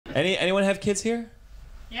Anyone have kids here?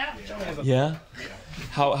 Yeah. Yeah?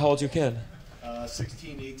 How old's your kid?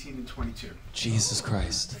 16, 18, and 22. Jesus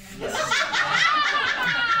Christ.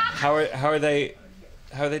 How are they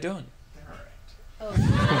doing? They're all right.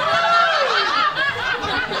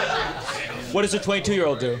 What does a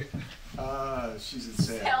 22-year-old do? She's in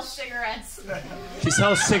sales. Sells cigarettes. She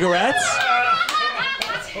sells cigarettes?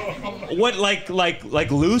 What,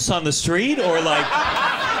 like loose on the street, or like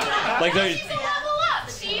She's a level up.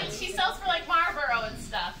 She sells for like Marlboro and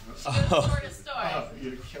stuff. She goes store to store.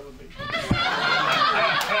 You're killing me.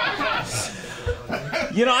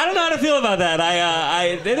 You know, I don't know how to feel about that.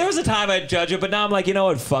 There was a time I'd judge it, but now I'm like, you know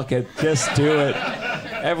what? Fuck it. Just do it.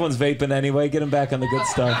 Everyone's vaping anyway. Get them back on the good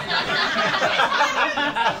stuff.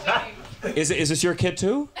 Is this your kid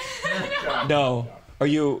too? No. Are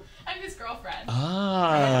you? I'm his girlfriend.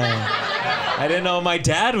 Ah. I didn't know my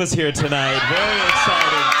dad was here tonight. Very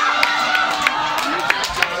exciting.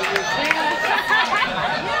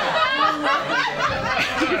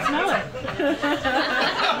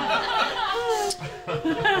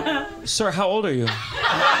 Sir, how old are you?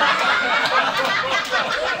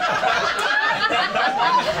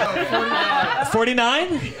 49?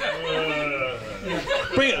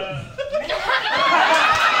 Bring it.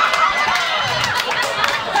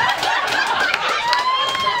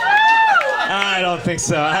 I don't think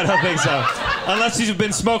so. I don't think so. Unless you've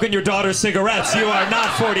been smoking your daughter's cigarettes, you are not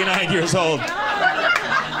 49 years old. I'll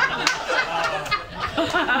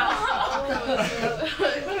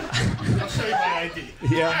show you my ID.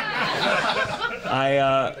 Yeah.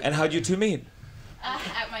 And how'd you two meet?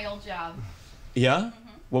 At my old job. Yeah? Mm-hmm.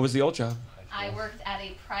 What was the old job? I worked at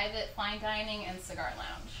a private fine dining and cigar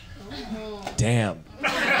lounge. Damn.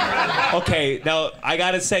 Okay, now I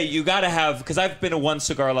gotta say, you gotta have, because I've been to one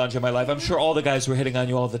cigar lounge in my life. I'm sure all the guys were hitting on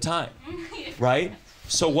you all the time, right?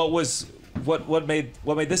 So what made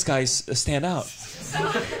this guy stand out? So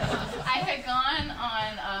I had gone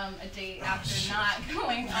on a date after not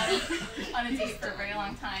going on a date for a very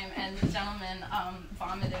long time, and the gentleman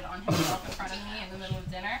vomited on himself in front of me in the middle of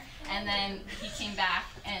dinner, and then he came back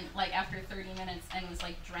and like after 30 minutes and was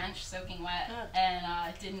like drenched, soaking wet, and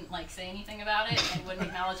didn't like say anything about it and wouldn't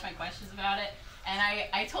acknowledge my questions about it. And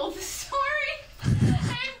I told the story,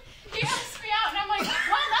 and he asked me out, and I'm like,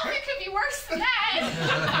 well, nothing could be worse than that.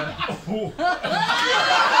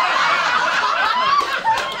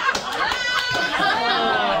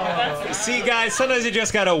 See, guys, sometimes you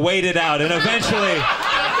just gotta wait it out, and eventually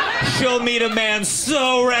she'll meet a man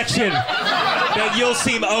so wretched that you'll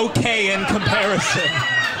seem okay in comparison.